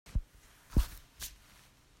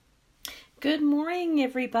Good morning,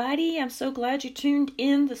 everybody. I'm so glad you tuned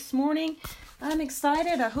in this morning. I'm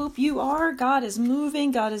excited. I hope you are. God is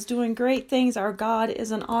moving. God is doing great things. Our God is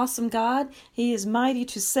an awesome God. He is mighty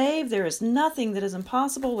to save. There is nothing that is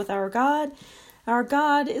impossible with our God. Our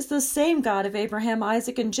God is the same God of Abraham,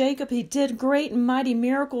 Isaac, and Jacob. He did great and mighty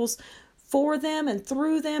miracles for them and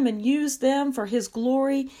through them and used them for His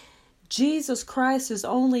glory. Jesus Christ, His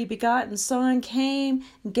only begotten Son, came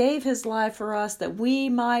and gave His life for us that we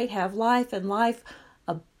might have life and life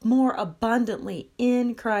more abundantly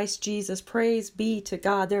in Christ Jesus. Praise be to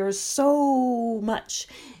God. There is so much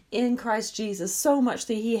in Christ Jesus, so much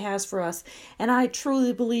that He has for us. And I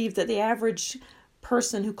truly believe that the average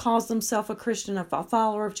person who calls themselves a Christian, a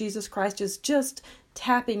follower of Jesus Christ, is just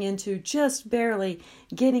tapping into, just barely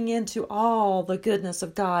getting into all the goodness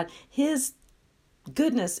of God. His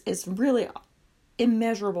goodness is really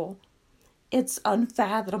immeasurable. It's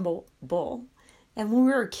unfathomable. And when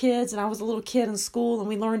we were kids, and I was a little kid in school, and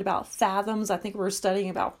we learned about fathoms, I think we were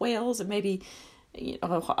studying about whales and maybe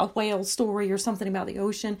a whale story or something about the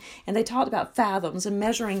ocean, and they talked about fathoms and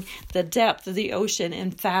measuring the depth of the ocean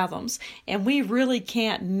in fathoms. And we really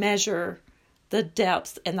can't measure the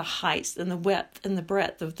depth and the height and the width and the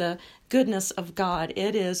breadth of the goodness of God.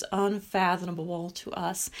 It is unfathomable to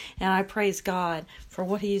us. And I praise God for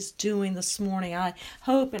what He's doing this morning. I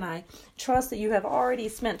hope and I trust that you have already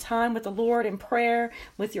spent time with the Lord in prayer,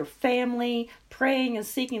 with your family, praying and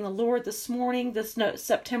seeking the Lord this morning, this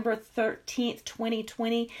September 13th,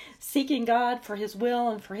 2020, seeking God for His will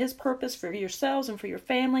and for His purpose for yourselves and for your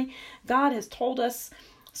family. God has told us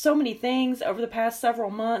so many things over the past several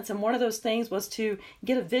months, and one of those things was to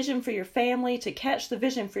get a vision for your family, to catch the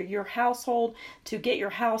vision for your household, to get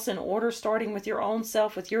your house in order, starting with your own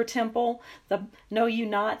self, with your temple. Know you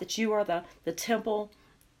not that you are the temple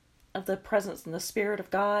of the presence and the Spirit of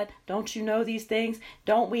God? Don't you know these things?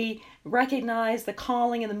 Don't we recognize the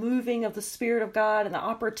calling and the moving of the Spirit of God and the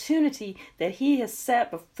opportunity that He has set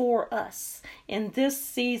before us in this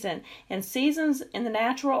season? And seasons in the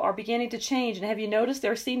natural are beginning to change. And have you noticed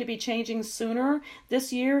they seem to be changing sooner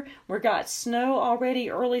this year? We've got snow already,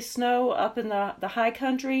 early snow up in the high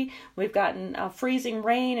country. We've gotten freezing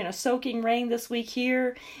rain and a soaking rain this week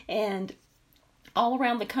here. And all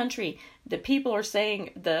around the country, the people are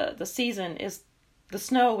saying the season is, the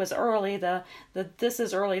snow is early, the this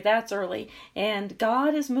is early, that's early, and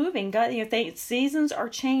God is moving. God, seasons are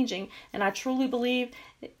changing, and I truly believe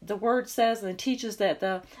the Word says and teaches that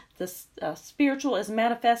the spiritual is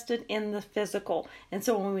manifested in the physical. And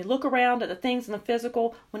so when we look around at the things in the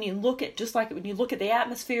physical, when you look at, just like when you look at the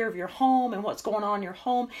atmosphere of your home and what's going on in your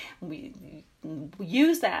home, we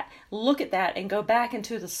use that, look at that, and go back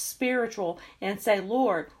into the spiritual and say,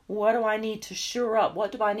 Lord, what do I need to shore up?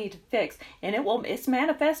 What do I need to fix? And it's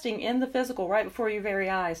manifesting in the physical right before your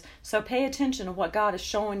very eyes. So pay attention to what God is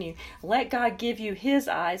showing you. Let God give you His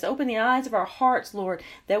eyes. Open the eyes of our hearts, Lord,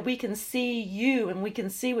 that we can see you and we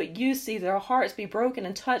can see what you see, that our hearts be broken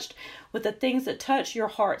and touched with the things that touch your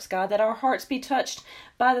hearts, God, that our hearts be touched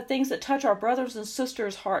by the things that touch our brothers and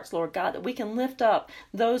sisters' hearts, Lord God, that we can lift up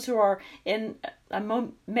those who are in,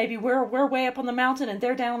 maybe we're way up on the mountain and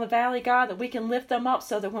they're down in the valley, God, that we can lift them up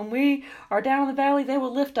so that when we are down in the valley, they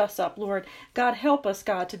will lift us up, Lord. God, help us,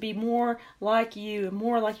 God, to be more like you and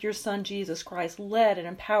more like your Son, Jesus Christ, led and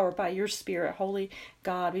empowered by your Spirit. Holy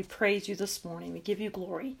God, we praise you this morning. We give you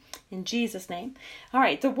glory in Jesus' name. All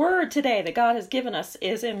right, the word today that God has given us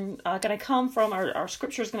is going to come from, our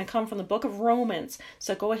scripture is going to come from the book of Romans.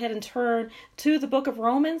 So go ahead and turn to the book of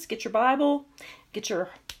Romans. Get your Bible, get your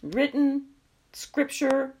written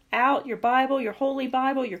scripture out, your Bible, your Holy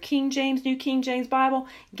Bible, your King James, New King James Bible.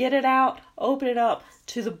 Get it out, open it up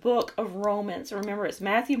to the book of Romans. Remember, it's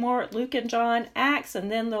Matthew, Mark, Luke, and John, Acts,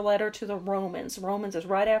 and then the letter to the Romans. Romans is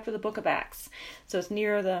right after the book of Acts. So it's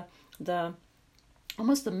near the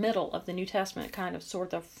almost the middle of the New Testament, kind of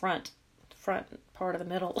sort of the front part of the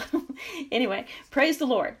middle. Anyway, praise the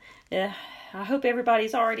Lord. I hope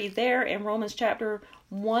everybody's already there in Romans chapter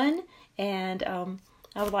 1. And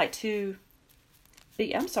I would like to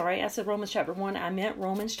I'm sorry, I said Romans chapter 1. I meant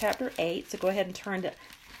Romans chapter 8. So go ahead and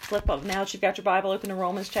flip up. Now that you've got your Bible open to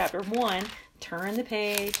Romans chapter 1, turn the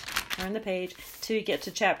page till you get to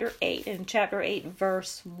chapter 8. And chapter 8,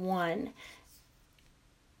 verse 1.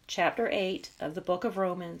 Chapter 8 of the book of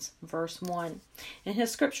Romans, verse 1. And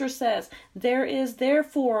his scripture says, There is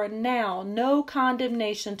therefore now no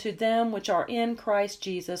condemnation to them which are in Christ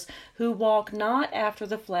Jesus, who walk not after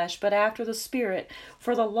the flesh, but after the Spirit.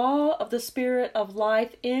 For the law of the Spirit of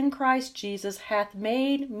life in Christ Jesus hath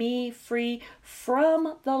made me free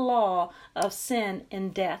from the law of sin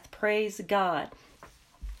and death. Praise God.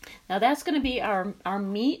 Now that's going to be our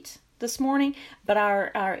meat this morning, but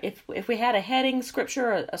our if we had a heading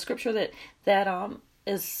scripture, a scripture that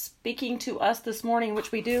is speaking to us this morning,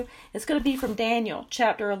 which we do, it's going to be from Daniel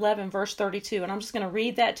chapter 11 verse 32, and I'm just going to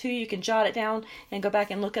read that to you. You can jot it down and go back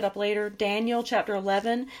and look it up later. Daniel chapter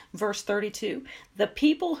 11 verse 32. The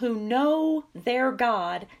people who know their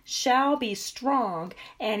God shall be strong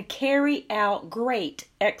and carry out great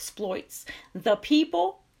exploits. The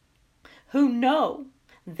people who know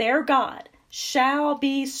their God shall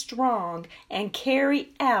be strong and carry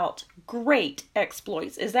out great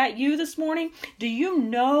exploits. Is that you this morning? Do you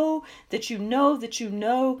know that you know that you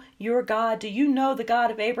know your God? Do you know the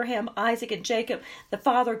God of Abraham, Isaac, and Jacob, the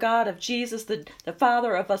Father God of Jesus, the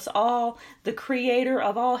Father of us all, the creator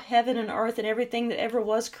of all heaven and earth and everything that ever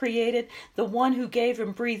was created, the one who gave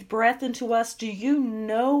and breathed breath into us? Do you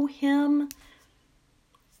know him?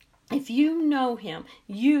 If you know him,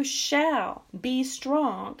 you shall be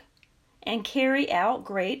strong and carry out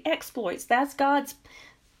great exploits. That's God's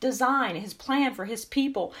design, his plan for his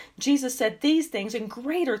people. Jesus said, these things and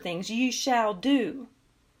greater things ye shall do.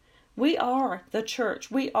 We are the church.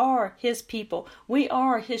 We are his people. We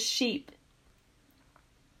are his sheep.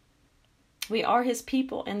 We are his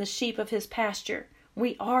people and the sheep of his pasture.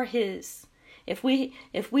 We are his. If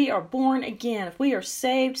we are born again, if we are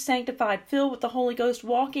saved, sanctified, filled with the Holy Ghost,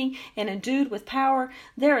 walking and endued with power,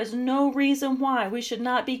 there is no reason why we should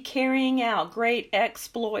not be carrying out great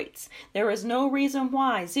exploits. There is no reason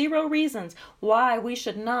why, zero reasons why we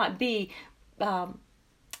should not be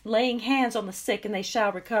laying hands on the sick and they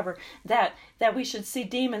shall recover, that we should see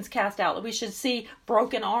demons cast out, that we should see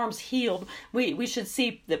broken arms healed, we should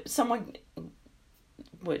see someone...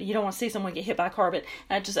 You don't want to see someone get hit by a car, but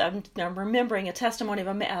I'm remembering a testimony of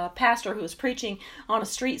a pastor who was preaching on a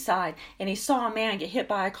street side, and he saw a man get hit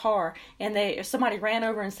by a car, and somebody ran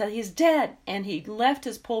over and said, he's dead, and he left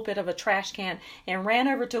his pulpit of a trash can and ran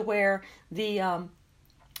over to where this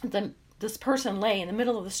person lay in the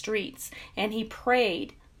middle of the streets, and he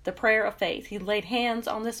prayed the prayer of faith. He laid hands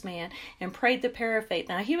on this man and prayed the prayer of faith.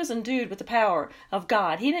 Now, he was endued with the power of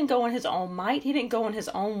God. He didn't go in his own might. He didn't go in his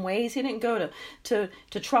own ways. He didn't go to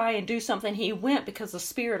try and do something. He went because the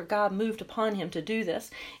Spirit of God moved upon him to do this.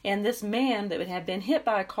 And this man that had been hit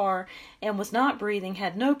by a car and was not breathing,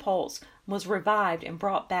 had no pulse, was revived and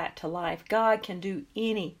brought back to life. God can do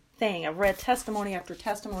anything. I've read testimony after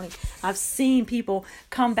testimony. I've seen people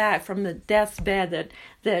come back from the deathbed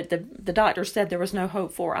that the doctor said there was no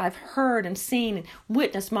hope for. I've heard and seen and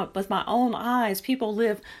witnessed with my own eyes people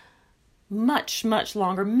live much, much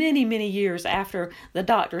longer, many, many years after the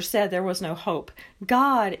doctor said there was no hope.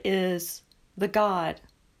 God is the God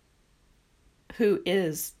who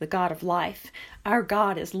is the God of life. Our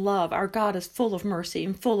God is love. Our God is full of mercy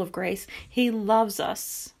and full of grace. He loves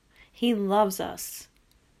us. He loves us.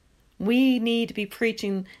 We need to be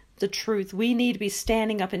preaching the truth. We need to be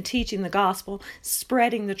standing up and teaching the gospel,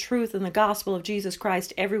 spreading the truth and the gospel of Jesus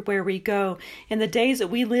Christ everywhere we go. In the days that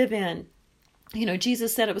we live in,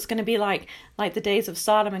 Jesus said it was going to be like the days of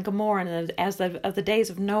Sodom and Gomorrah and of the days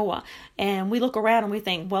of Noah. And we look around and we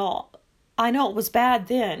think, well, I know it was bad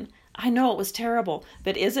then. I know it was terrible.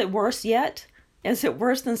 But is it worse yet? Is it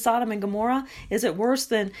worse than Sodom and Gomorrah? Is it worse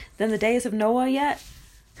than the days of Noah yet?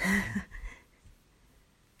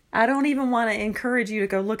 I don't even want to encourage you to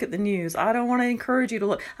go look at the news. I don't want to encourage you to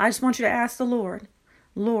look. I just want you to ask the Lord,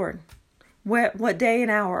 what day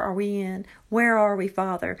and hour are we in? Where are we,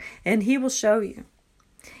 Father? And he will show you.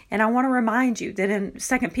 And I want to remind you that in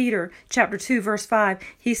 2 Peter chapter 2, verse 5,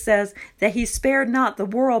 he says that he spared not the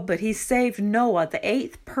world, but he saved Noah, the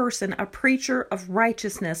eighth person, a preacher of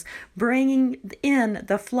righteousness, bringing in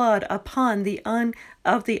the flood upon the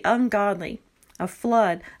ungodly. A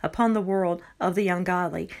flood upon the world of the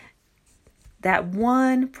ungodly. That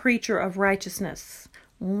one preacher of righteousness.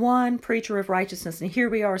 One preacher of righteousness. And here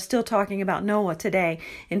we are still talking about Noah today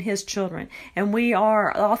and his children. And we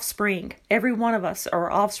are offspring. Every one of us are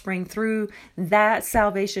offspring through that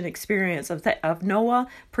salvation experience of Noah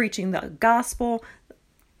preaching the gospel,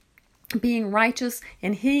 being righteous,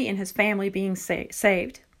 and he and his family being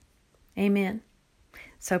saved. Amen.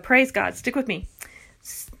 So praise God. Stick with me.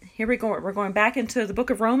 Here we go. We're going back into the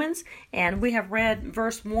book of Romans, and we have read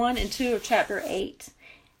verse 1 and 2 of chapter 8.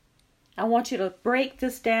 I want you to break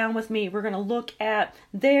this down with me. We're going to look at,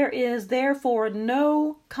 there is therefore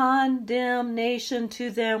no condemnation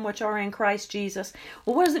to them which are in Christ Jesus.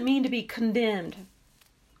 Well, what does it mean to be condemned?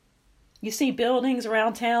 You see buildings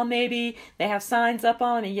around town, maybe they have signs up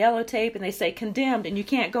on a yellow tape and they say condemned and you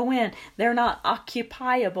can't go in. They're not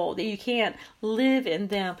occupiable. You can't live in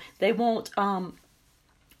them. They won't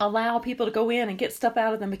allow people to go in and get stuff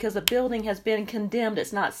out of them because the building has been condemned.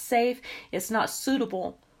 It's not safe. It's not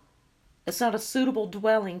suitable It's not a suitable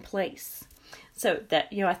dwelling place. So that,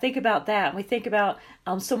 I think about that. We think about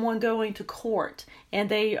someone going to court and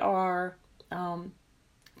they are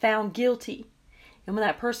found guilty. And when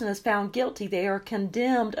that person is found guilty, they are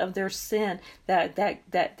condemned of their sin, that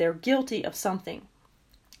they're guilty of something.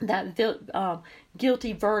 That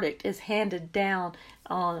guilty verdict is handed down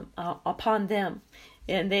upon them.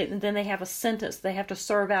 And then they have a sentence they have to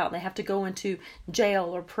serve out. They have to go into jail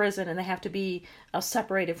or prison, and they have to be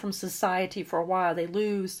separated from society for a while. They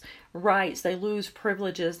lose rights. They lose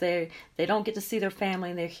privileges. They don't get to see their family.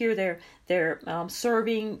 And they're here. They're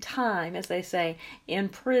serving time, as they say, in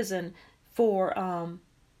prison for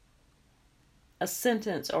a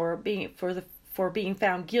sentence or for being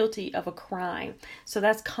found guilty of a crime. So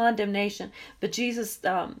that's condemnation. But Jesus,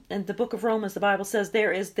 in the book of Romans, the Bible says,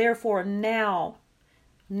 there is therefore now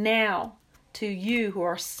to you who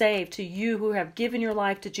are saved, to you who have given your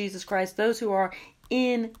life to Jesus Christ, those who are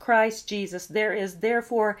in Christ Jesus, there is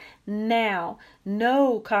therefore now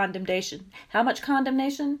no condemnation. How much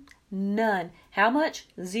condemnation? None. How much?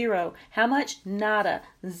 Zero. How much? Nada.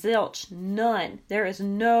 Zilch. None. There is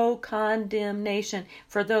no condemnation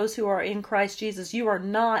for those who are in Christ Jesus. You are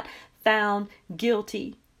not found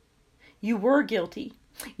guilty. You were guilty.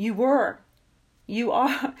 You were. You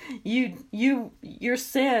are. Your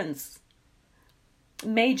sins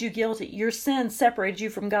made you guilty. Your sin separated you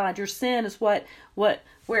from God. Your sin is where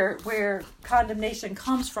condemnation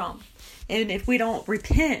comes from. And if we don't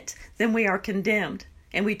repent, then we are condemned.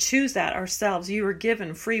 And we choose that ourselves. You are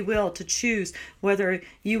given free will to choose whether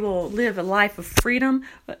you will live a life of freedom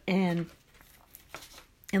and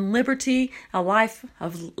liberty, a life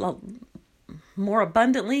of more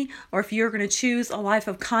abundantly, or if you're going to choose a life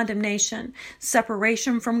of condemnation,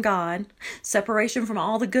 separation from God, separation from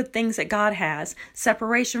all the good things that God has,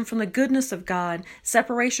 separation from the goodness of God,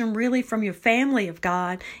 separation really from your family of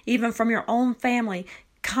God, even from your own family.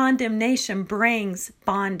 Condemnation brings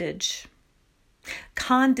bondage.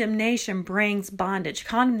 Condemnation brings bondage.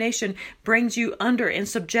 Condemnation brings you under and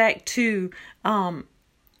subject to,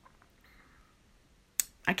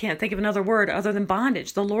 I can't think of another word other than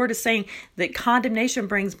bondage. The Lord is saying that condemnation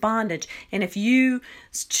brings bondage. And if you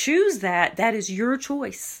choose that, that is your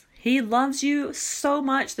choice. He loves you so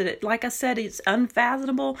much that, like I said, it's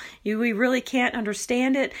unfathomable. We really can't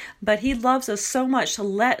understand it. But He loves us so much to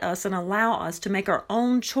let us and allow us to make our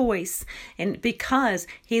own choice. And because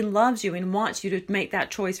He loves you and wants you to make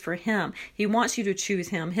that choice for Him. He wants you to choose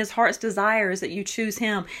Him. His heart's desire is that you choose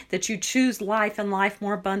Him, that you choose life and life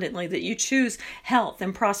more abundantly, that you choose health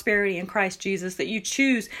and prosperity in Christ Jesus, that you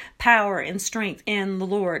choose power and strength in the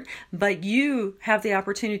Lord. But you have the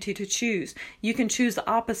opportunity to choose. You can choose the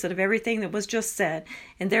opposite of everything that was just said,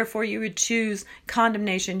 and therefore you would choose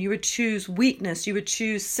condemnation, you would choose weakness, you would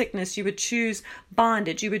choose sickness, you would choose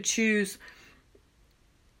bondage, you would choose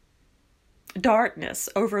darkness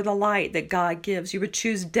over the light that God gives, you would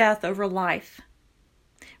choose death over life.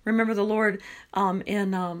 Remember the Lord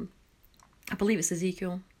in I believe it's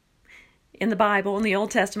Ezekiel, in the Bible, in the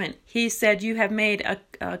Old Testament, He said, you have made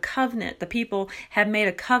a covenant, the people have made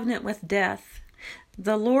a covenant with death.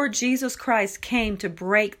 The Lord Jesus Christ came to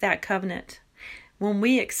break that covenant. When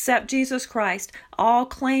we accept Jesus Christ, all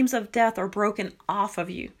claims of death are broken off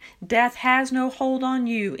of you. Death has no hold on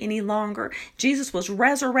you any longer. Jesus was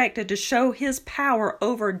resurrected to show His power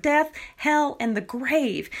over death, hell, and the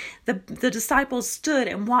grave. The disciples stood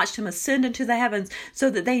and watched Him ascend into the heavens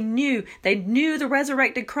so that they knew the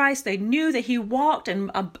resurrected Christ. They knew that He walked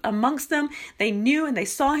amongst them. They knew and they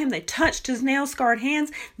saw Him. They touched His nail-scarred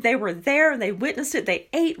hands. They were there. They witnessed it. They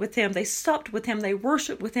ate with Him. They supped with Him. They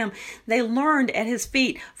worshiped with Him. They learned at His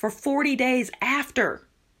feet for 40 days after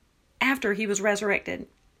He was resurrected.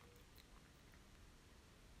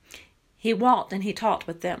 He walked and He talked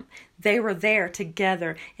with them. They were there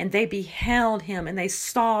together and they beheld Him and they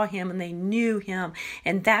saw Him and they knew Him.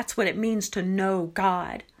 And that's what it means to know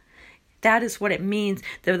God. That is what it means.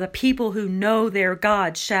 That the people who know their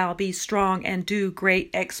God shall be strong and do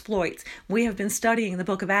great exploits. We have been studying the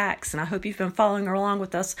book of Acts, and I hope you've been following along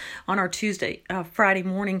with us on our Friday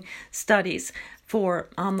morning studies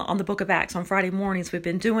on the book of Acts. On Friday mornings, we've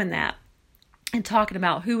been doing that and talking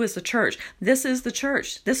about who is the church. This is the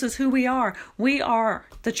church. This is who we are. We are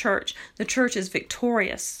the church. The church is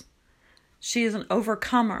victorious. She is an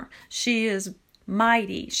overcomer. She is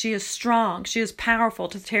mighty. She is strong. She is powerful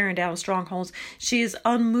to tearing down strongholds. She is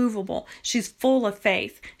unmovable. She's full of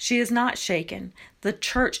faith. She is not shaken. The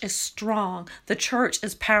church is strong. The church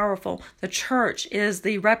is powerful. The church is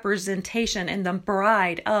the representation and the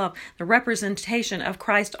bride of the representation of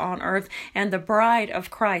Christ on earth, and the bride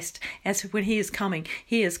of Christ as when he is coming.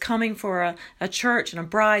 He is coming for a church and a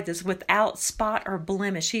bride that's without spot or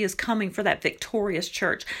blemish. He is coming for that victorious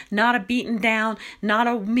church, not a beaten down, not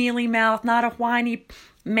a mealy mouth, not a whiny,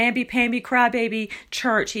 mamby-pamby, crybaby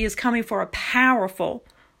church. He is coming for a powerful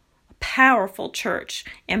church,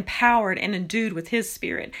 empowered and endued with his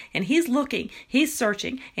spirit. And he's looking, he's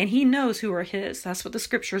searching, and he knows who are his. That's what the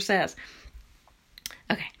scripture says.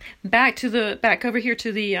 Okay, back over here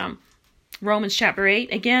to the Romans chapter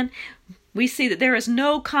 8. Again, we see that there is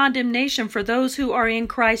no condemnation for those who are in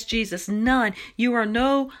Christ Jesus. None. You are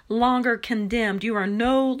no longer condemned. You are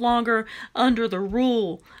no longer under the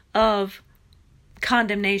rule of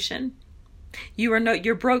condemnation.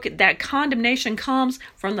 You're broken. That condemnation comes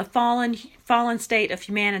from the fallen state of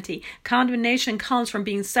humanity. Condemnation comes from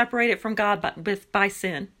being separated from God by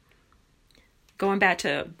sin. Going back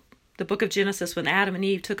to the book of Genesis, when Adam and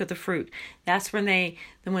Eve took of the fruit, that's when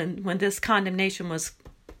this condemnation when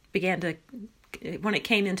it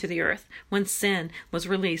came into the earth, when sin was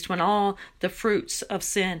released, when all the fruits of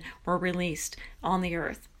sin were released on the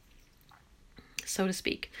earth, so to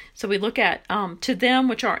speak. So we look at to them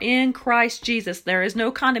which are in Christ Jesus. There is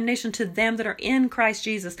no condemnation to them that are in Christ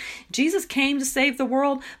Jesus. Jesus came to save the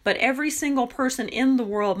world, but every single person in the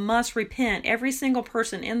world must repent. Every single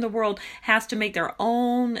person in the world has to make their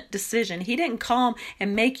own decision. He didn't come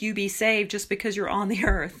and make you be saved just because you're on the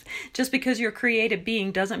earth. Just because you're a created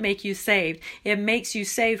being doesn't make you saved. It makes you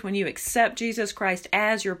saved when you accept Jesus Christ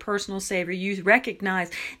as your personal Savior. You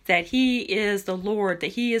recognize that He is the Lord, that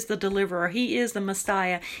He is the deliverer, He is the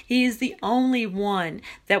Messiah. He is the only one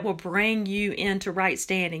that will bring you into right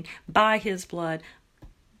standing by His blood,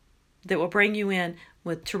 that will bring you in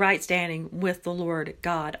to right standing with the Lord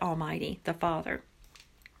God Almighty, the Father.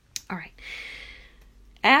 All right.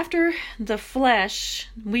 After the flesh,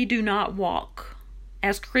 we do not walk.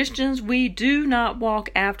 As Christians, we do not walk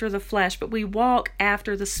after the flesh, but we walk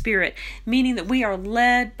after the Spirit, meaning that we are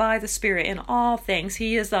led by the Spirit in all things.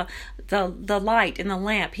 He is the light and the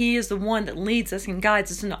lamp. He is the one that leads us and guides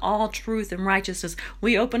us into all truth and righteousness.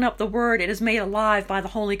 We open up the Word. It is made alive by the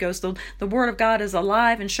Holy Ghost. The Word of God is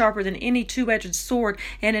alive and sharper than any two-edged sword,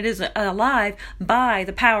 and it is alive by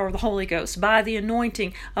the power of the Holy Ghost, by the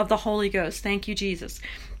anointing of the Holy Ghost. Thank you, Jesus.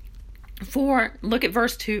 Look at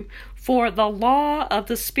verse 2. For the law of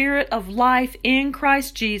the Spirit of life in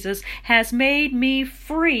Christ Jesus has made me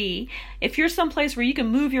free. If you're someplace where you can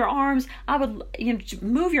move your arms, I would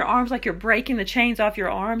move your arms like you're breaking the chains off your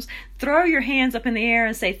arms. Throw your hands up in the air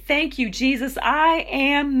and say, "Thank you, Jesus. I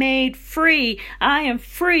am made free. I am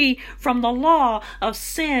free from the law of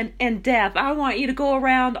sin and death." I want you to go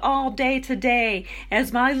around all day today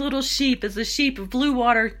as my little sheep, as the sheep of Blue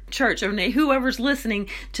Water Church, or whoever's listening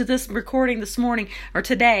to this recording this morning or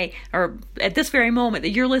today, or at this very moment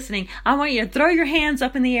that you're listening. I want you to throw your hands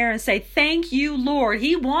up in the air and say, "Thank you, Lord."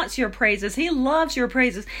 He wants your praises. He loves your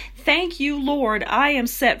praises. Thank you, Lord. I am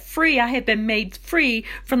set free. I have been made free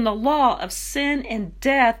from the law of sin and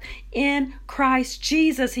death in Christ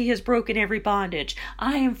Jesus. He has broken every bondage.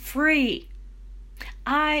 I am free.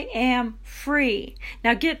 I am free.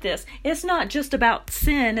 Now get this. It's not just about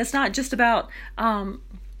sin. It's not just about, in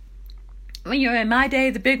my day,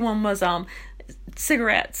 the big one was,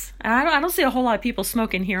 cigarettes. And I don't see a whole lot of people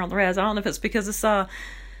smoking here on the res. I don't know if it's because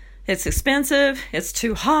it's expensive, it's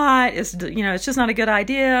too hot, it's just not a good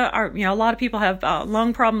idea. Or, a lot of people have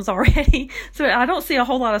lung problems already. So I don't see a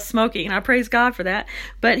whole lot of smoking, and I praise God for that.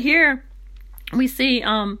 But here we see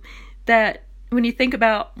that when you think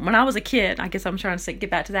about when I was a kid, I guess I'm trying to get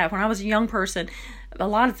back to that. When I was a young person, a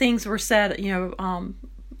lot of things were said,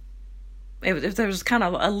 there was kind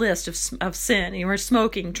of a list of sin. You were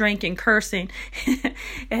smoking, drinking, cursing.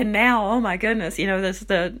 And now, oh my goodness,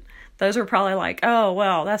 those are probably like, oh,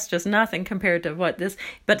 well, that's just nothing compared to what this.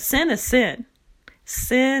 But sin is sin.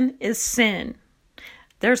 Sin is sin.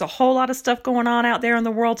 There's a whole lot of stuff going on out there in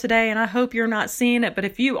the world today, and I hope you're not seeing it. But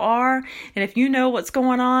if you are, and if you know what's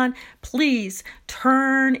going on, please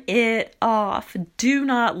turn it off. Do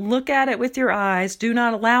not look at it with your eyes. Do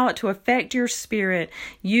not allow it to affect your spirit.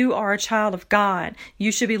 You are a child of God.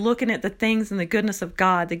 You should be looking at the things and the goodness of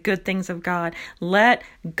God, the good things of God. Let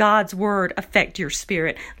God's word affect your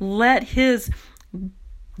spirit. Let His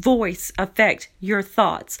voice affect your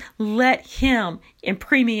thoughts. Let him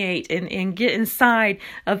impregnate and get inside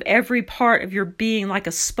of every part of your being like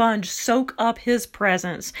a sponge. Soak up his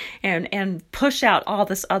presence and push out all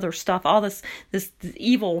this other stuff, all this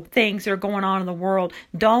evil things that are going on in the world.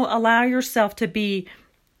 Don't allow yourself to be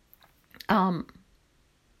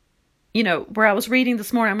where I was reading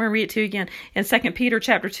this morning, I'm going to read it to you again, in 2 Peter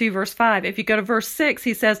chapter 2, verse 5. If you go to verse 6,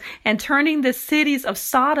 he says, and turning the cities of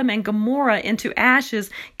Sodom and Gomorrah into ashes,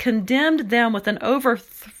 condemned them with an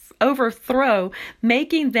overthrow,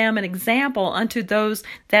 making them an example unto those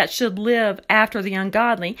that should live after the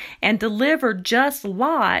ungodly, and delivered just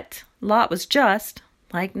Lot. Lot was just,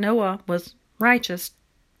 like Noah was righteous.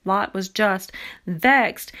 Lot was just,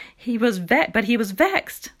 vexed. But he was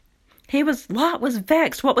vexed. Lot was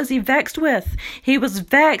vexed. What was he vexed with? He was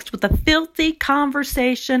vexed with the filthy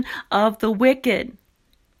conversation of the wicked.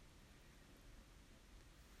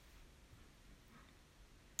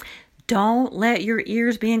 Don't let your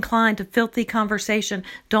ears be inclined to filthy conversation.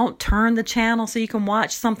 Don't turn the channel so you can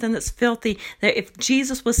watch something that's filthy. If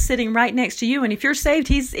Jesus was sitting right next to you, and if you're saved,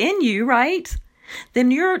 he's in you, right? Then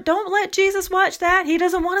don't let Jesus watch that. He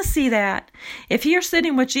doesn't want to see that. If you're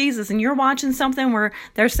sitting with Jesus and you're watching something where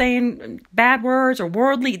they're saying bad words or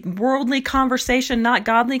worldly conversation, not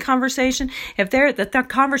godly conversation, if the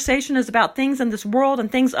conversation is about things in this world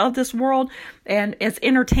and things of this world, and it's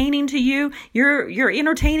entertaining to you, you're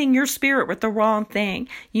entertaining your spirit with the wrong thing.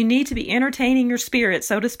 You need to be entertaining your spirit,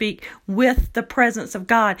 so to speak, with the presence of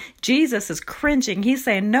God. Jesus is cringing. He's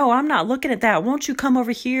saying, no, I'm not looking at that. Won't you come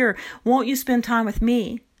over here? Won't you spend time with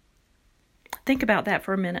me? Think about that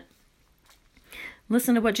for a minute.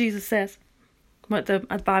 Listen to what Jesus says, what the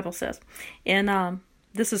Bible says. And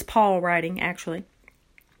this is Paul writing, actually,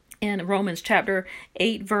 in Romans chapter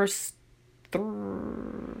 8, verse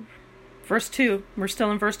 2. We're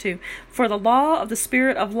still in verse 2. For the law of the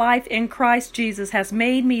Spirit of life in Christ Jesus has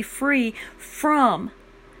made me free from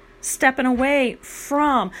stepping away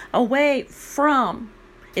from.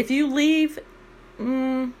 If you leave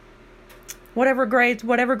whatever grade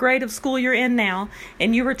of school you're in now,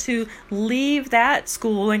 and you were to leave that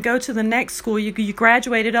school and go to the next school, you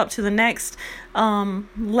graduated up to the next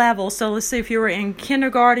level. So let's say if you were in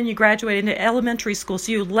kindergarten, you graduated into elementary school.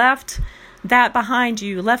 So you left that behind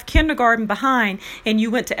you. You left kindergarten behind and you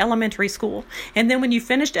went to elementary school. And then when you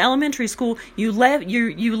finished elementary school, you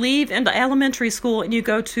leave into elementary school and you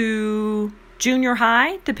go to junior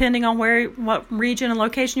high, depending on what region and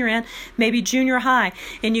location you're in, maybe junior high.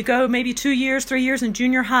 And you go maybe 2 years, 3 years in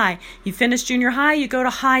junior high. You finish junior high, you go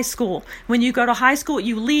to high school. When you go to high school,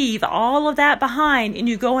 you leave all of that behind and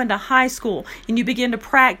you go into high school and you begin to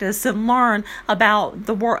practice and learn about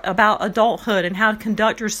about adulthood and how to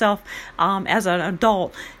conduct yourself as an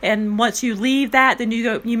adult. And once you leave that, then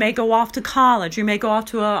you may go off to college. You may go off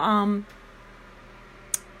to a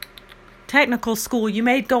technical school. You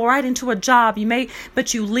may go right into a job.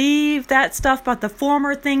 But you leave that stuff, but the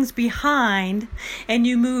former things behind, and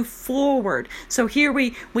you move forward. So here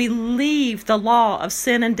we leave the law of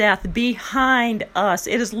sin and death behind us.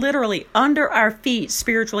 It is literally under our feet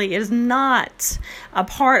spiritually. It is not a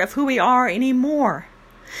part of who we are anymore.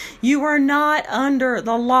 You are not under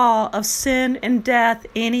the law of sin and death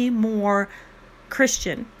anymore,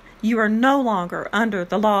 Christian. You are no longer under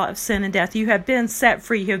the law of sin and death. You have been set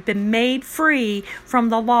free. You have been made free from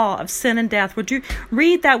the law of sin and death. Would you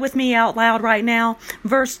read that with me out loud right now?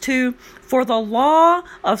 Verse 2, for the law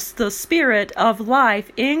of the Spirit of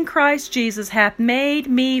life in Christ Jesus hath made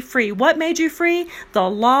me free. What made you free? The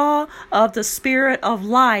law of the Spirit of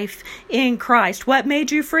life in Christ. What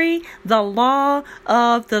made you free? The law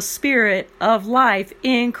of the Spirit of life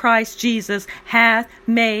in Christ Jesus hath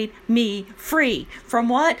made me free. From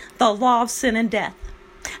what? The law of sin and death.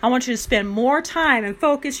 I want you to spend more time and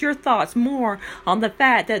focus your thoughts more on the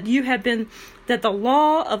fact that that the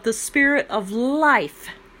law of the Spirit of life,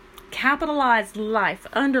 capitalize life,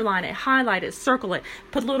 underline it, highlight it, circle it,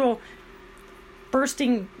 put little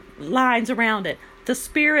bursting lines around it. The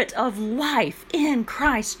Spirit of life in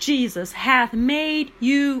Christ Jesus hath made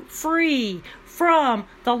you free from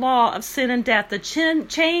the law of sin and death. The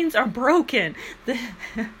chains are broken. The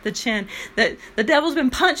devil's been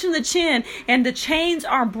punched in the chin and the chains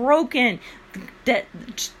are broken.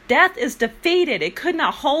 Death is defeated. It could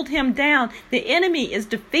not hold him down. The enemy is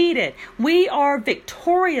defeated. We are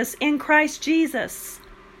victorious in Christ Jesus.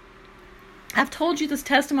 I've told you this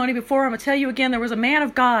testimony before. I'm going to tell you again. There was a man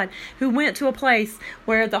of God who went to a place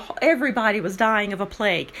where everybody was dying of a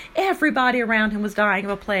plague. Everybody around him was dying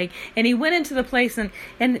of a plague. And he went into the place and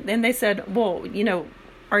they said, well,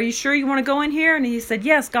 are you sure you want to go in here? And he said,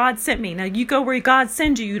 yes, God sent me. Now you go where God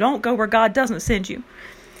sends you. You don't go where God doesn't send you.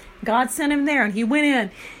 God sent him there, and he went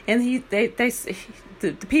in, and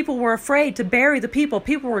the people were afraid to bury the people.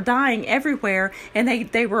 People were dying everywhere, and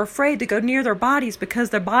they were afraid to go near their bodies because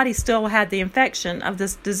their bodies still had the infection of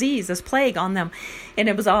this disease, this plague on them. And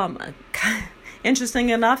it was interesting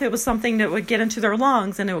enough, it was something that would get into their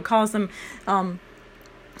lungs, and it would cause them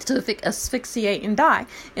to asphyxiate and die.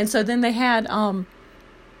 And so then they had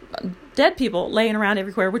dead people laying around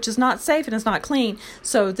everywhere, which is not safe and is not clean.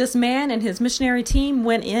 So this man and his missionary team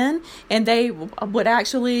went in, and they would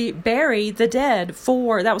actually bury the dead.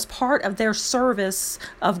 That was part of their service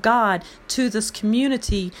of God to this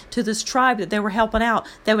community, to this tribe that they were helping out.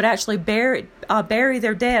 They would actually bury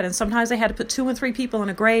their dead, and sometimes they had to put 2 and 3 people in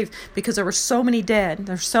a grave because there were so many dead.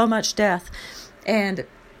 There's so much death. And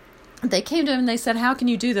they came to him and they said, how can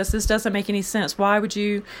you do this? This doesn't make any sense. Why would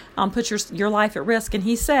you put your life at risk? And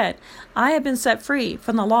he said, I have been set free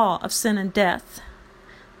from the law of sin and death.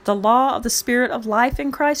 The law of the Spirit of life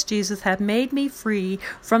in Christ Jesus have made me free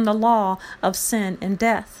from the law of sin and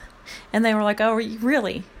death. And they were like, oh,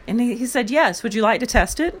 really? And he said, yes. Would you like to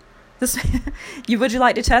test it? Would you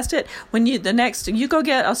like to test it? When you go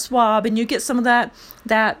get a swab and you get some of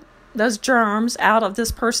those germs out of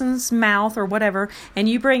this person's mouth or whatever, and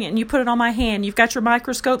you bring it and you put it on my hand. You've got your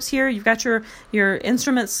microscopes here. You've got your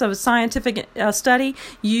instruments of scientific study.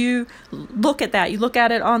 You look at that. You look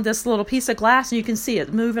at it on this little piece of glass, and you can see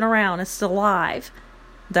it moving around. It's still alive.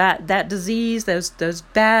 That disease, those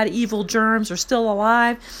bad, evil germs are still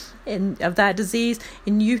alive of that disease.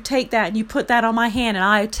 And you take that and you put that on my hand, and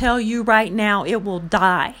I tell you right now, it will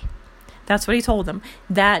die. That's what he told them.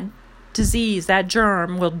 That disease, that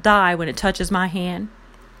germ will die when it touches my hand.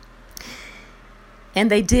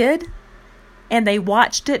 And they did, and they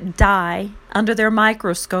watched it die under their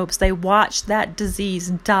microscopes. They watched that disease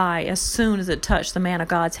die as soon as it touched the man of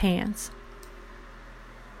God's hands.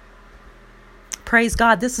 Praise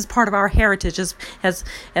God. This is part of our heritage as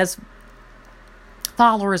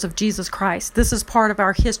followers of Jesus Christ. This is part of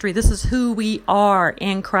our history. This is who we are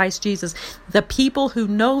in Christ Jesus. The people who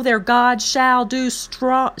know their God shall be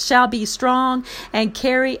strong and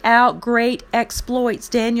carry out great exploits.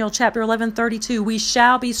 Daniel chapter 11:32. We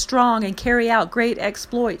shall be strong and carry out great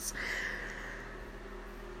exploits.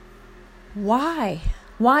 Why?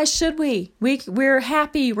 Why should we? We're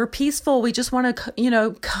happy. We're peaceful. We just want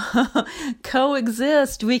to,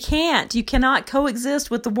 coexist. We can't. You cannot coexist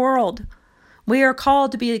with the world. We are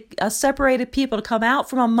called to be a separated people, to come out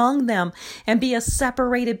from among them and be a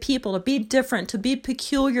separated people, to be different, to be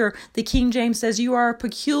peculiar. The King James says, you are a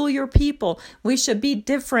peculiar people. We should be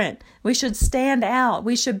different. We should stand out.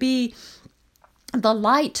 We should be the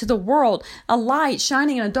light to the world. A light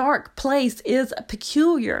shining in a dark place is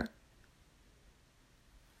peculiar.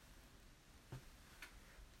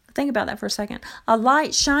 Think about that for a second. A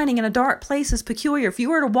light shining in a dark place is peculiar. If you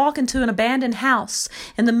were to walk into an abandoned house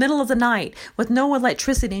in the middle of the night with no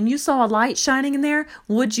electricity and you saw a light shining in there,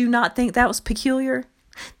 would you not think that was peculiar?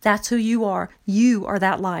 That's who you are. You are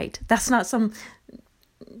that light. That's not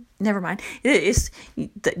never mind.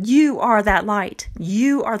 You are that light.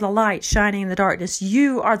 You are the light shining in the darkness.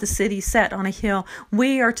 You are the city set on a hill.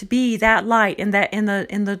 We are to be that light in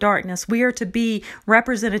the darkness. We are to be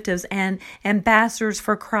representatives and ambassadors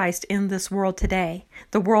for Christ in this world today.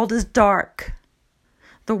 The world is dark.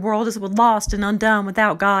 The world is lost and undone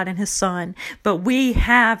without God and His Son. But we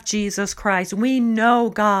have Jesus Christ. We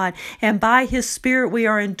know God. And by His Spirit, we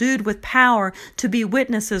are endued with power to be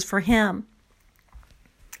witnesses for Him.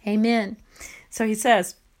 Amen. So he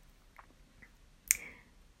says,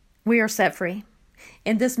 we are set free.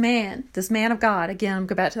 And this man of God, again, I'm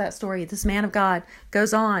going back to that story. This man of God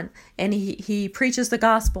goes on and he preaches the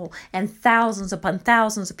gospel, and thousands upon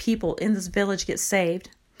thousands of people in this village get saved.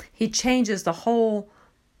 He changes the whole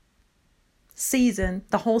season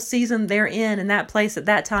they're in that place at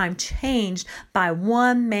that time, changed by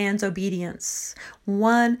one man's obedience.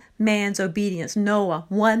 One man's obedience. Noah,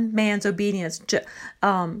 one man's obedience.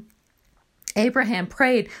 Abraham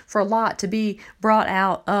prayed for Lot to be brought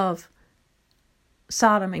out of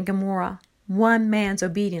Sodom and Gomorrah. One man's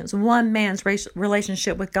obedience, one man's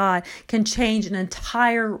relationship with God can change an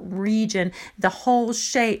entire region. The whole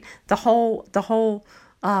shape, the whole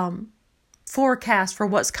forecast for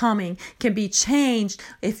what's coming can be changed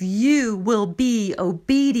if you will be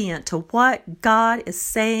obedient to what God is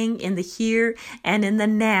saying in the here and in the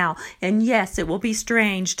now. And yes, it will be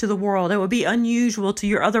strange to the world. It will be unusual to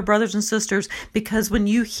your other brothers and sisters, because when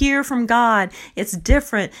you hear from God, it's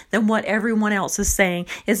different than what everyone else is saying.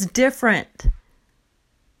 It's different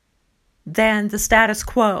than the status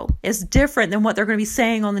quo. It's different than what they're going to be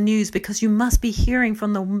saying on the news, because you must be hearing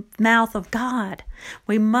from the mouth of God.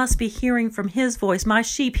 We must be hearing from His voice. My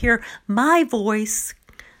sheep hear my voice,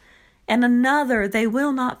 and another they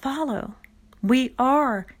will not follow. We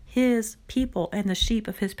are His people and the sheep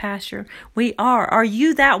of His pasture. We are. Are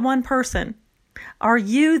you that one person? Are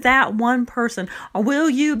you that one person? Or will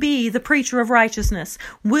you be the preacher of righteousness?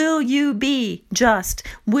 Will you be just?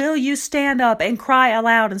 Will you stand up and cry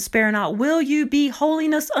aloud and spare not? Will you be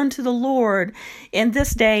holiness unto the Lord in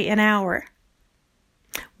this day and hour?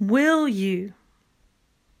 Will you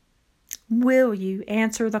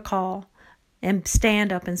answer the call and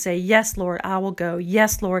stand up and say, yes, Lord, I will go.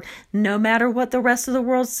 Yes, Lord, no matter what the rest of the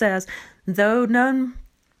world says, though no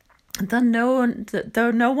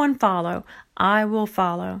one follow, I will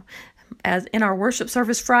follow. As in our worship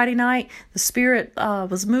service Friday night, the Spirit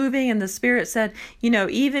was moving, and the Spirit said,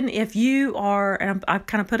 even if you are, and I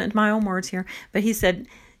kind of put it into my own words here, but He said,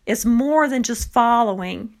 it's more than just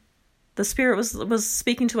following. The Spirit was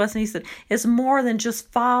speaking to us, and He said, it's more than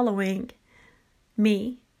just following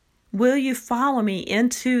me. Will you follow me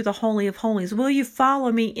into the Holy of Holies? Will you follow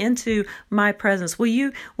me into my presence? Will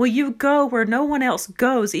you go where no one else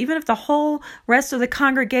goes? Even if the whole rest of the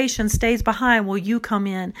congregation stays behind, will you come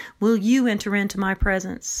in? Will you enter into my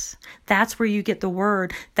presence? That's where you get the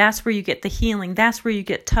word. That's where you get the healing. That's where you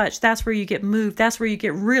get touched. That's where you get moved. That's where you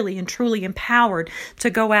get really and truly empowered to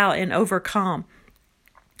go out and overcome.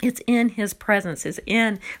 It's in His presence. It's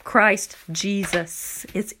in Christ Jesus.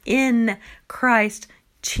 It's in Christ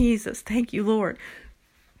Jesus. Thank you, Lord.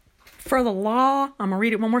 For the law, I'm going to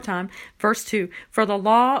read it one more time. Verse 2. For the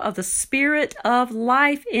law of the Spirit of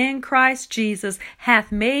life in Christ Jesus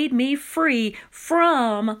hath made me free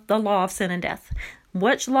from the law of sin and death.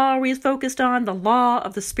 Which law are we focused on? The law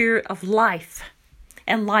of the Spirit of life,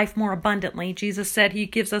 and life more abundantly. Jesus said He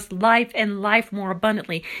gives us life and life more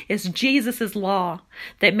abundantly. It's Jesus' law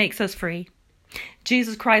that makes us free.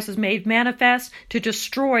 Jesus Christ was made manifest to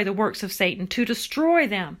destroy the works of Satan, to destroy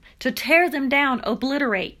them, to tear them down,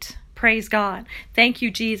 obliterate. Praise God. Thank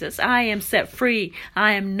you, Jesus. I am set free.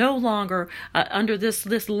 I am no longer under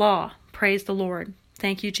this law. Praise the Lord.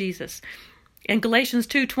 Thank you, Jesus. In Galatians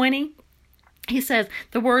 2:20,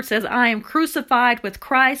 the word says, I am crucified with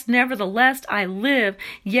Christ, nevertheless I live,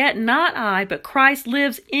 yet not I, but Christ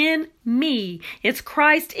lives in me. It's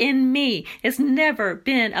Christ in me. It's never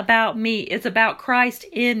been about me. It's about Christ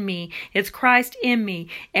in me. It's Christ in me.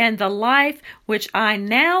 And the life which I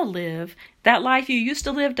now live, that life you used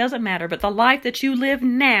to live doesn't matter, but the life that you live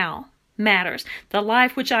now matters. The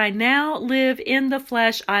life which I now live in the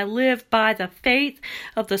flesh, I live by the faith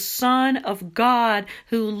of the Son of God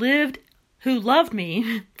who loved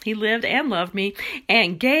me. He lived and loved me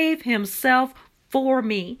and gave Himself for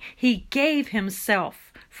me. He gave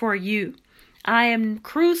Himself for you. I am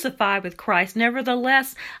crucified with Christ.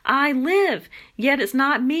 Nevertheless, I live. Yet it's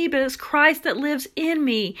not me, but it's Christ that lives in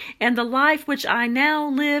me. And the life which I now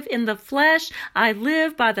live in the flesh, I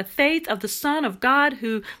live by the faith of the Son of God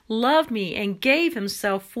who loved me and gave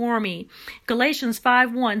Himself for me. Galatians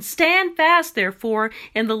 5:1. Stand fast, therefore,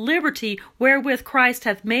 in the liberty wherewith Christ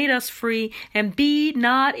hath made us free, and be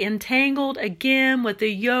not entangled again with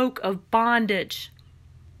the yoke of bondage.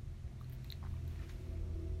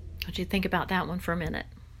 Would you think about that one for a minute?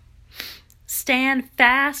 Stand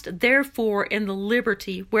fast, therefore, in the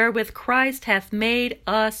liberty wherewith Christ hath made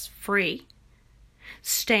us free.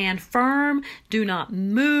 Stand firm. Do not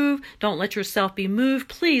move. Don't let yourself be moved.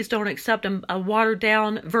 Please don't accept a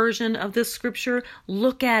watered-down version of this scripture.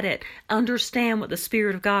 Look at it. Understand what the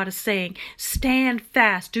Spirit of God is saying. Stand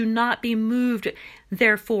fast. Do not be moved.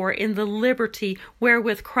 Therefore, in the liberty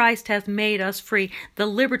wherewith Christ hath made us free. The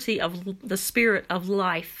liberty of the Spirit of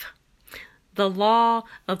life. The law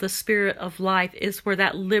of the Spirit of life is where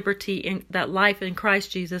that liberty, that life in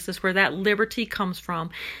Christ Jesus is where that liberty comes from.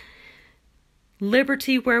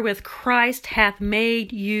 Liberty wherewith Christ hath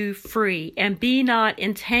made you free, and be not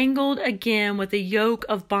entangled again with the yoke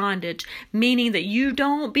of bondage, meaning that you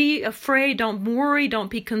don't be afraid, don't worry, don't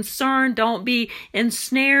be concerned, don't be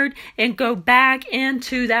ensnared and go back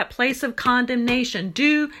into that place of condemnation.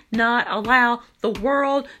 Do not allow the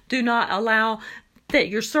world, do not allow that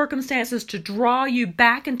your circumstances to draw you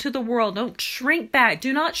back into the world. Don't shrink back.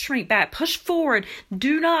 Do not shrink back. Push forward.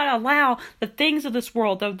 Do not allow the things of this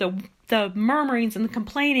world, the murmurings and the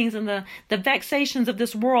complainings and the vexations of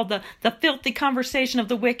this world, the filthy conversation of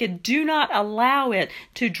the wicked. Do not allow it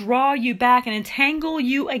to draw you back and entangle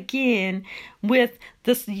you again with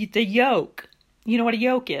the yoke. You know what a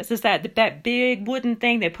yoke is? It's that big wooden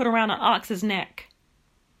thing they put around an ox's neck.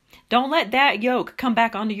 Don't let that yoke come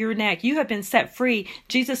back onto your neck. You have been set free.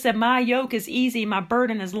 Jesus said, my yoke is easy, my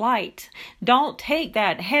burden is light. Don't take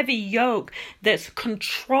that heavy yoke that's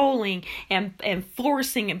controlling and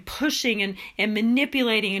forcing and pushing and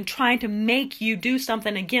manipulating and trying to make you do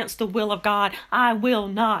something against the will of God. I will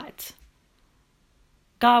not.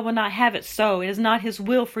 God will not have it so. It is not his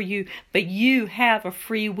will for you, but you have a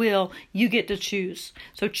free will. You get to choose.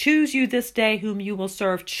 So choose you this day whom you will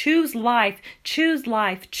serve. Choose life, choose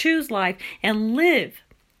life, choose life, and live.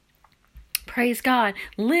 Praise God.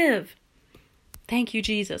 Live. Thank you,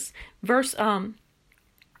 Jesus.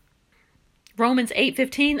 Romans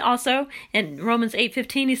 8:15 also, in Romans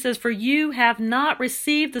 8:15 he says, for you have not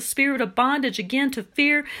received the spirit of bondage again to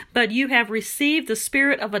fear, but you have received the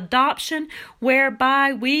spirit of adoption,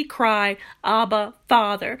 whereby we cry, Abba,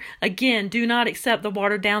 Father. Again, do not accept the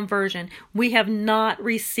watered down version. We have not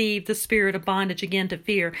received the spirit of bondage again to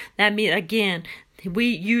fear. That means, again,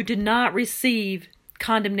 you did not receive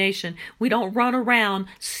condemnation. We don't run around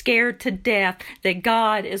scared to death that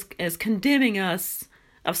God is condemning us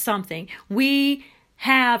of something. We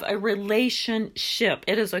have a relationship.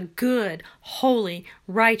 It is a good, holy,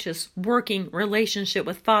 righteous, working relationship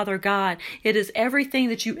with Father God. It is everything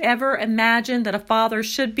that you ever imagined that a father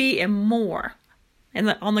should be and more.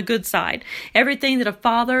 And on the good side, everything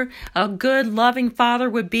that a good, loving father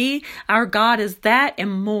would be, our God is that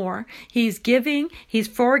and more. He's giving, he's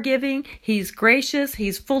forgiving, he's gracious,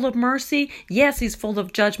 he's full of mercy. Yes, he's full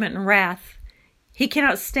of judgment and wrath. He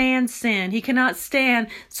cannot stand sin. He cannot stand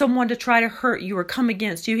someone to try to hurt you or come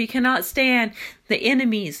against you. He cannot stand the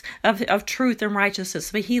enemies of truth and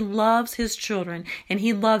righteousness. But he loves his children, and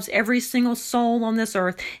he loves every single soul on this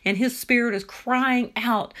earth. And his spirit is crying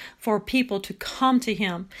out for people to come to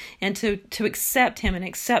him and to accept him and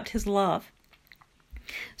accept his love.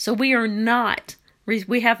 So we have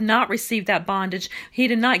not received that bondage. He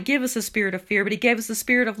did not give us a spirit of fear, but he gave us a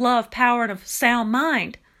spirit of love, power, and of sound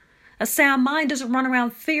mind. A sound mind doesn't run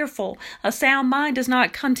around fearful. A sound mind does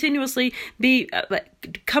not continuously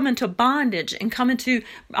come into bondage and come into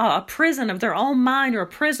a prison of their own mind, or a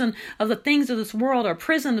prison of the things of this world, or a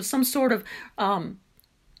prison of some sort of,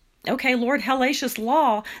 hellacious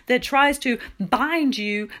law that tries to bind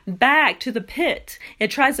you back to the pit. It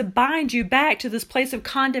tries to bind you back to this place of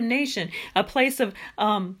condemnation, a place of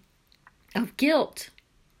guilt.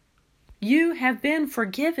 You have been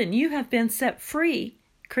forgiven. You have been set free.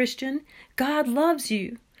 Christian, God loves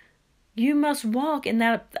you. You must walk in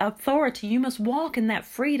that authority. You must walk in that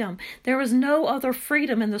freedom. There is no other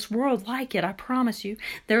freedom in this world like it, I promise you.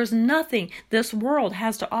 There is nothing this world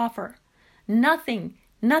has to offer. Nothing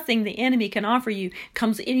the enemy can offer you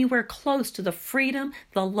comes anywhere close to the freedom,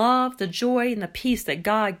 the love, the joy, and the peace that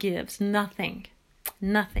God gives. Nothing.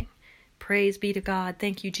 Praise be to God.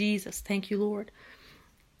 Thank you, Jesus. Thank you, Lord.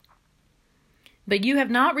 But you have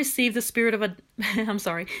not received the spirit of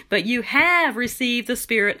but you have received the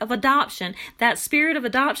spirit of adoption. That spirit of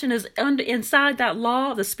adoption is inside that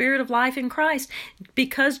law, the spirit of life in Christ,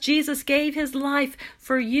 because Jesus gave his life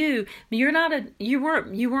for you. You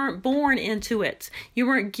weren't born into it. You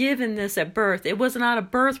weren't given this at birth. It was not a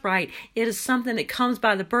birthright. It is something that comes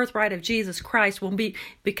by the birthright of Jesus Christ.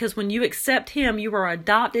 Because when you accept him, you are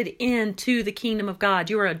adopted into the kingdom of God.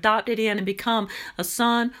 You are adopted in and become a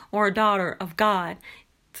son or a daughter of God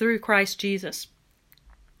through Christ Jesus.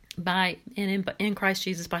 In Christ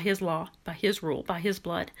Jesus, by his law, by his rule, by his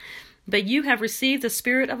blood. But you have received the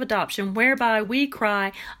spirit of adoption, whereby we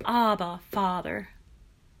cry, Abba, Father.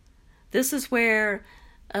 This is where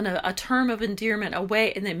a term of endearment,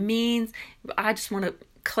 and it means, I just want to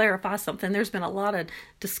clarify something. There's been a lot of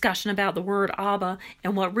discussion about the word Abba,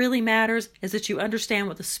 and what really matters is that you understand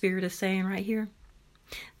what the Spirit is saying right here.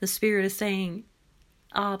 The Spirit is saying,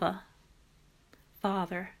 Abba,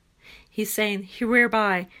 Father. He's saying,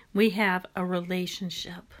 whereby we have a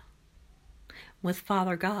relationship with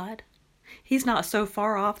Father God. He's not so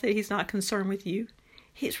far off that he's not concerned with you.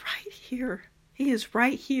 He's right here. He is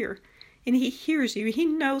right here. And he hears you. He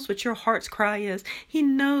knows what your heart's cry is. He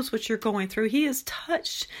knows what you're going through. He is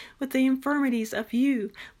touched with the infirmities of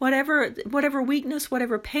you. Whatever weakness,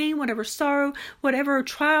 whatever pain, whatever sorrow, whatever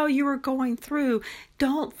trial you are going through,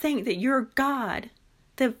 don't think that your God,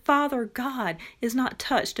 that Father God, is not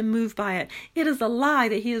touched and moved by it. It is a lie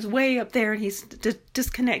that he is way up there and he's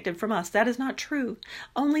disconnected from us. That is not true.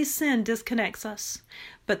 Only sin disconnects us.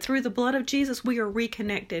 But through the blood of Jesus, we are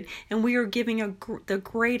reconnected, and we are giving the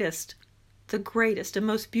greatest and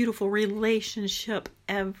most beautiful relationship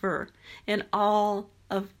ever in all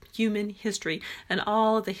of human history and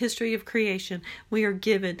all of the history of creation. We are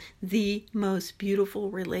given the most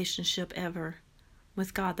beautiful relationship ever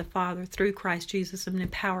with God the Father through Christ Jesus and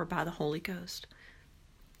empowered by the Holy Ghost.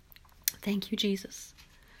 Thank you, Jesus.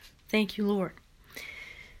 Thank you, Lord.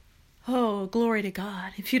 Oh, glory to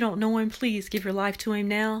God. If you don't know Him, please give your life to Him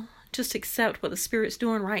now. Just accept what the Spirit's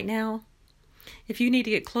doing right now. If you need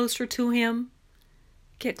to get closer to Him,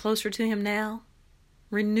 get closer to Him now.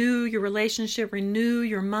 Renew your relationship. Renew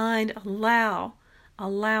your mind. Allow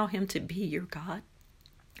Him to be your God.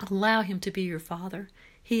 Allow Him to be your Father.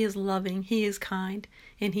 He is loving. He is kind.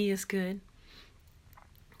 And He is good.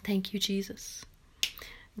 Thank you, Jesus.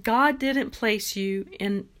 God didn't place you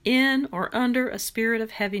in or under a spirit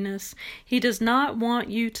of heaviness. He does not want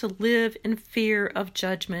you to live in fear of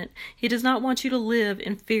judgment. He does not want you to live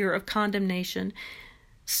in fear of condemnation.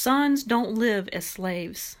 Sons don't live as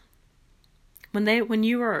slaves. When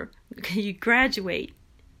you graduate,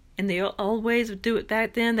 in the old ways would do it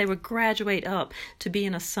back then, they would graduate up to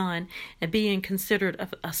being a son and being considered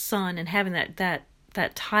a son and having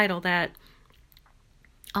that title, that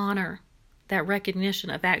honor, that recognition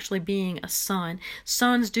of actually being a son.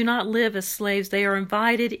 Sons do not live as slaves. They are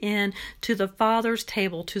invited in to the Father's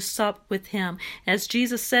table to sup with Him. As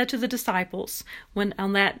Jesus said to the disciples when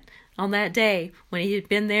on that day when He had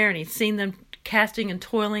been there and He'd seen them casting and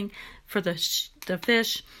toiling for the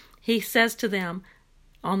fish, He says to them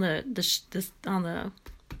I've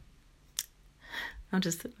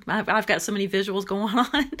got so many visuals going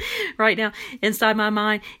on right now inside my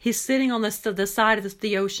mind. He's sitting on the side of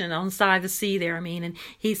the ocean, on the side of the sea there, and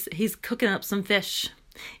he's cooking up some fish.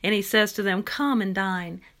 And He says to them, come and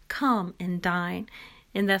dine. Come and dine.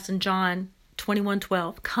 And that's in John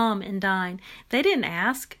 21:12. Come and dine. They didn't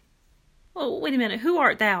ask, oh, wait a minute, who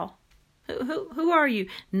art thou? Who are you?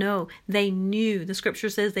 No, they knew. The scripture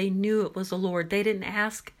says they knew it was the Lord. They didn't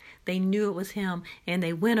ask. They knew it was Him. And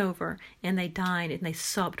they went over and they dined and they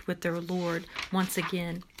supped with their Lord once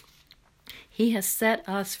again. He has set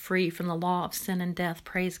us free from the law of sin and death.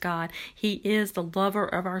 Praise God. He is the lover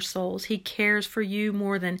of our souls. He cares for you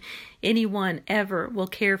more than anyone ever will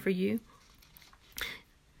care for you.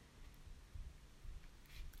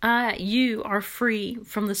 You are free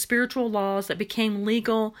from the spiritual laws that became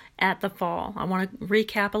legal at the fall. I want to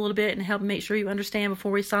recap a little bit and help make sure you understand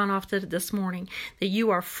before we sign off this morning that you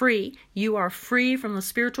are free. You are free from the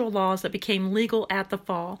spiritual laws that became legal at the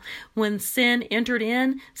fall. When sin entered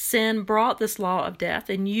in, sin brought this law of death,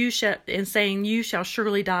 and saying you shall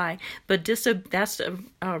surely die. But has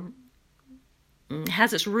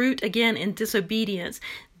its root again in disobedience.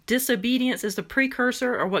 Disobedience is the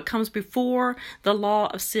precursor or what comes before the law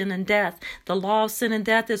of sin and death. The law of sin and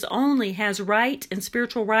death has right and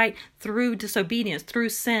spiritual right through disobedience, through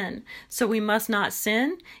sin. So we must not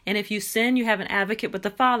sin. And if you sin, you have an advocate with the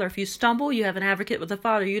Father. If you stumble, you have an advocate with the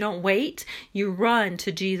Father. You don't wait. You run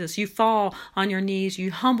to Jesus. You fall on your knees.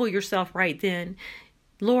 You humble yourself right then.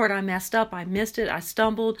 Lord, I messed up. I missed it. I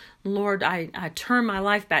stumbled. Lord, I turn my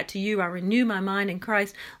life back to you. I renew my mind in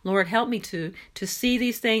Christ. Lord, help me to see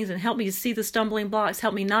these things and help me to see the stumbling blocks.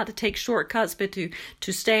 Help me not to take shortcuts, but to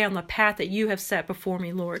stay on the path that you have set before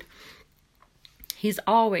me, Lord. He's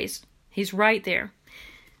right there.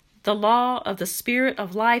 The law of the Spirit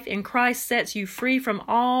of life in Christ sets you free from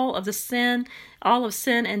all of sin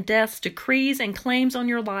and death's decrees and claims on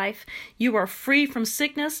your life. You are free from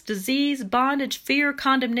sickness, disease, bondage, fear,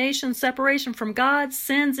 condemnation, separation from God,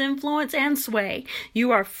 sin's influence, and sway.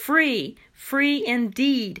 You are free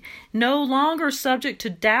indeed, no longer subject to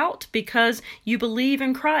doubt because you believe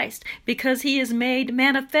in Christ, because He is made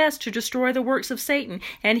manifest to destroy the works of Satan,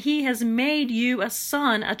 and He has made you a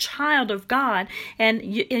son, a child of God, and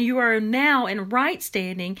you are now in right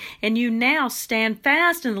standing, and you now stand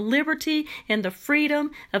fast in the liberty and the freedom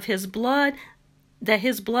of His blood, that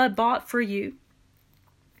His blood bought for you.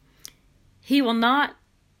 He will not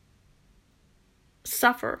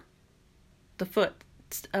suffer the foot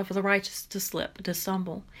of the righteous to slip, to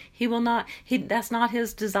stumble. He will not. That's not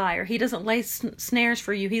His desire. He doesn't lay snares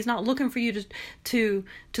for you. He's not looking for you to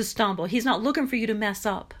stumble. He's not looking for you to mess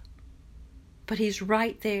up. But He's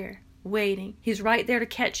right there waiting. He's right there to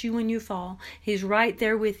catch you when you fall. He's right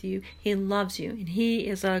there with you. He loves you, and He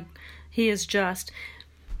is just.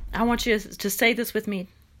 I want you to say this with me.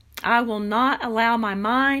 I will not allow my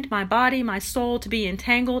mind, my body, my soul to be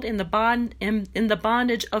entangled in the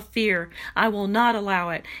bondage of fear. I will not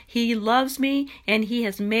allow it. He loves me, and He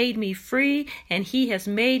has made me free, and He has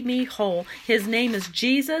made me whole. His name is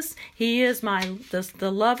Jesus. He is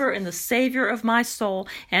the lover and the Savior of my soul,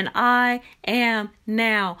 and I am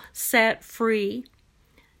now set free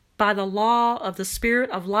by the law of the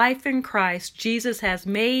Spirit of life in Christ, Jesus has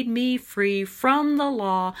made me free from the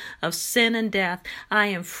law of sin and death. I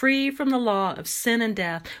am free from the law of sin and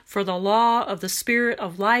death, for the law of the Spirit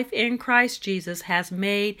of life in Christ Jesus has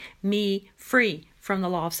made me free from the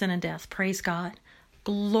law of sin and death. Praise God.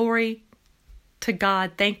 Glory to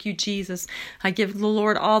God. Thank you, Jesus. I give the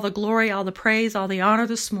Lord all the glory, all the praise, all the honor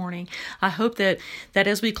this morning. I hope that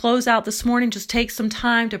as we close out this morning, just take some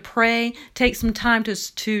time to pray, take some time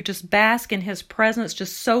to just bask in His presence,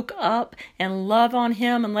 just soak up and love on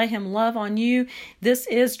Him and let Him love on you. This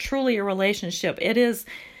is truly a relationship. It is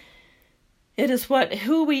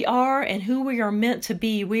who we are and who we are meant to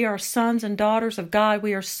be. We are sons and daughters of God.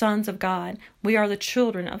 We are sons of God. We are the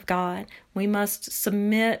children of God. We must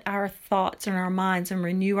submit our thoughts and our minds and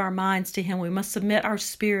renew our minds to Him. We must submit our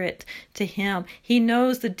spirit to Him. He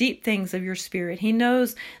knows the deep things of your spirit. He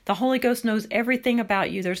knows, the Holy Ghost knows everything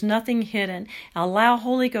about you. There's nothing hidden. Allow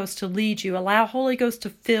Holy Ghost to lead you. Allow Holy Ghost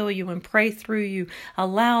to fill you and pray through you.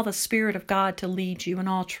 Allow the Spirit of God to lead you in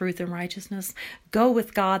all truth and righteousness. Go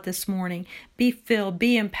with God this morning. Be filled.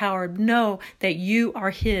 Be empowered. Know that you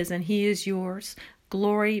are His and He is yours.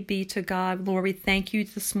 Glory be to God. Lord, we thank you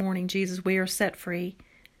this morning, Jesus. We are set free.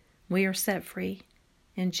 We are set free.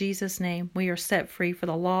 In Jesus' name, we are set free for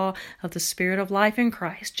the law of the Spirit of life in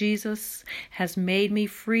Christ. Jesus has made me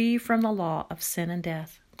free from the law of sin and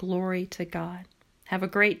death. Glory to God. Have a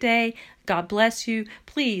great day. God bless you.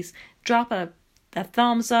 Please drop a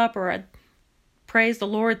thumbs up or a praise the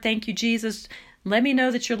Lord. Thank you, Jesus. Let me know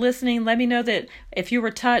that you're listening. Let me know that if you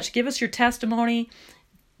were touched, give us your testimony.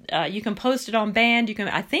 You can post it on Band.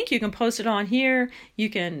 I think you can post it on here. You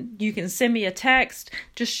can send me a text.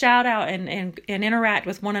 Just shout out and interact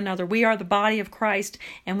with one another. We are the body of Christ,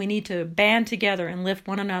 and we need to band together and lift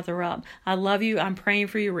one another up. I love you. I'm praying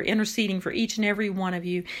for you. We're interceding for each and every one of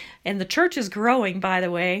you. And the church is growing, by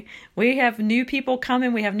the way. We have new people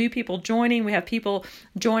coming. We have new people joining. We have people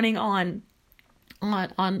joining on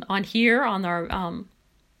here on our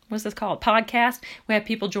what's this called? Podcast. We have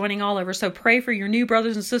people joining all over. So pray for your new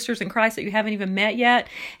brothers and sisters in Christ that you haven't even met yet.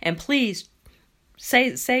 And please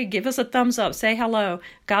give us a thumbs up. Say hello.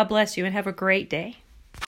 God bless you and have a great day.